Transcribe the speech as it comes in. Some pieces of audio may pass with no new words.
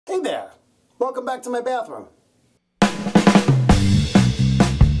Hey there, welcome back to my bathroom.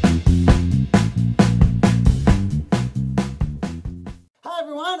 Hi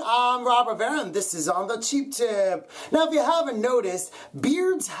everyone, I'm Rivera and this is On the Cheap Tip. Now if you haven't noticed,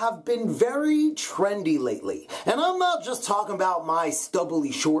 beards have been very trendy lately. And I'm not just talking about my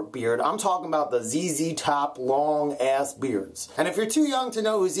stubbly short beard, I'm talking about the ZZ Top long ass beards. And if you're too young to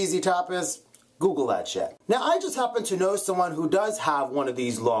know who ZZ Top is, Google that shit. Now, I just happen to know someone who does have one of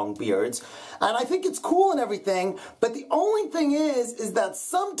these long beards, and I think it's cool and everything, but the only thing is that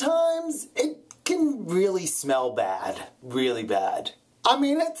sometimes it can really smell bad. Really bad. I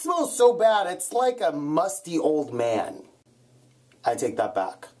mean, it smells so bad, it's like a musty old man. I take that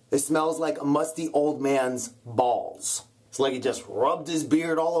back. It smells like a musty old man's balls. It's like he just rubbed his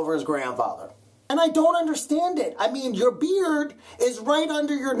beard all over his grandfather. And I don't understand it. I mean, your beard is right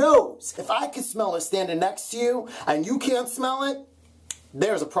under your nose. If I could smell it standing next to you and you can't smell it,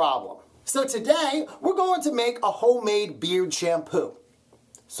 there's a problem. So today, we're going to make a homemade beard shampoo.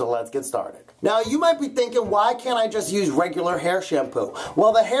 So let's get started. Now you might be thinking, why can't I just use regular hair shampoo?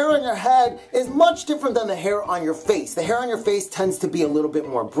 Well, the hair on your head is much different than the hair on your face. The hair on your face tends to be a little bit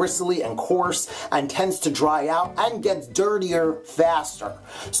more bristly and coarse and tends to dry out and gets dirtier faster.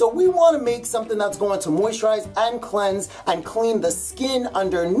 So we want to make something that's going to moisturize and cleanse and clean the skin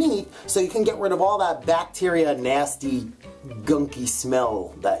underneath so you can get rid of all that bacteria, nasty, gunky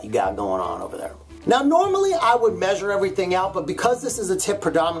smell that you got going on over there. Now normally I would measure everything out, but because this is a tip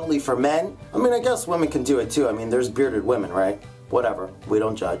predominantly for men, I mean I guess women can do it too. I mean there's bearded women, right? Whatever, we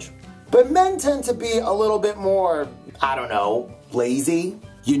don't judge. But men tend to be a little bit more, I don't know, lazy.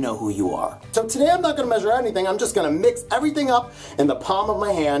 You know who you are. So today I'm not going to measure anything, I'm just going to mix everything up in the palm of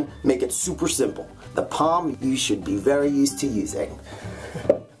my hand, make it super simple. The palm you should be very used to using.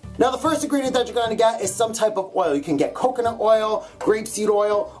 Now the first ingredient that you're going to get is some type of oil. You can get coconut oil, grapeseed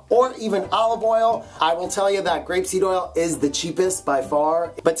oil, or even olive oil. I will tell you that grapeseed oil is the cheapest by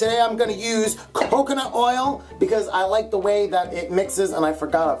far. But today I'm going to use coconut oil because I like the way that it mixes, and I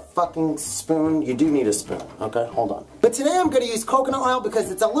forgot a fucking spoon. You do need a spoon, okay? Hold on. But today I'm going to use coconut oil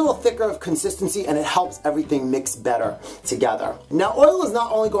because it's a little thicker of consistency and it helps everything mix better together. Now oil is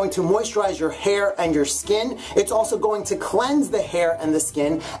not only going to moisturize your hair and your skin, it's also going to cleanse the hair and the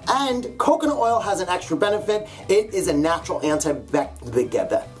skin. And coconut oil has an extra benefit. It is a natural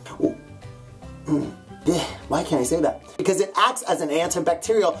antibacterial. Why can't I say that? Because it acts as an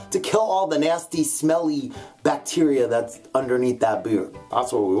antibacterial to kill all the nasty, smelly bacteria that's underneath that beard.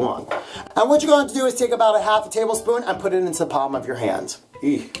 That's what we want. And what you're going to do is take about a half a tablespoon and put it into the palm of your hand.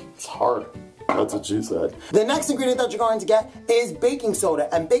 Eek, it's hard. That's what you said. The next ingredient that you're going to get is baking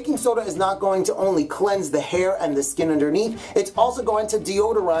soda. And baking soda is not going to only cleanse the hair and the skin underneath, it's also going to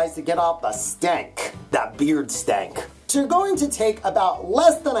deodorize to get off the stank, that beard stank. So you're going to take about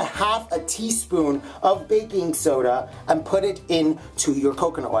less than a half a teaspoon of baking soda and put it into your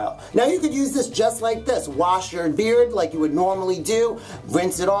coconut oil. Now you could use this just like this. Wash your beard like you would normally do,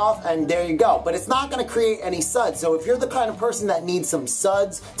 rinse it off, and there you go. But it's not going to create any suds. So if you're the kind of person that needs some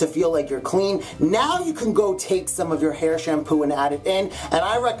suds to feel like you're clean, now you can go take some of your hair shampoo and add it in. And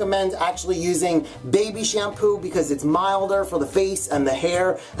I recommend actually using baby shampoo because it's milder for the face and the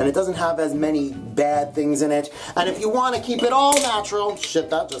hair, and it doesn't have as many bad things in it. And if you want to keep it all natural, shit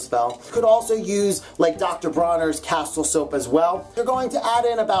that just fell, you could also use like Dr. Bronner's Castle soap as well. You're going to add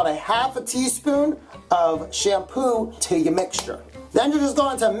in about a half a teaspoon of shampoo to your mixture. Then you're just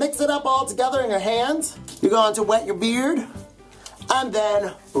going to mix it up all together in your hands. You're going to wet your beard and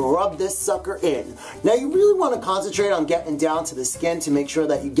then rub this sucker in. Now you really want to concentrate on getting down to the skin to make sure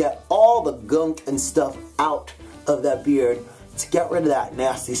that you get all the gunk and stuff out of that beard to get rid of that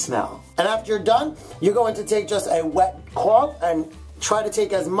nasty smell. And after you're done, you're going to take just a wet cloth and try to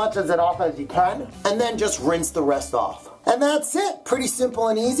take as much of it off as you can, and then just rinse the rest off. And that's it. Pretty simple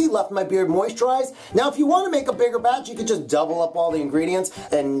and easy. Left my beard moisturized. Now if you want to make a bigger batch, you could just double up all the ingredients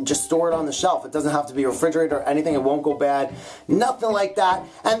and just store it on the shelf. It doesn't have to be refrigerated or anything. It won't go bad. Nothing like that.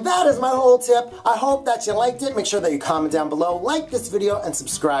 And that is my whole tip. I hope that you liked it. Make sure that you comment down below, like this video, and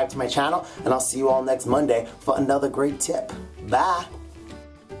subscribe to my channel. And I'll see you all next Monday for another great tip. Bye.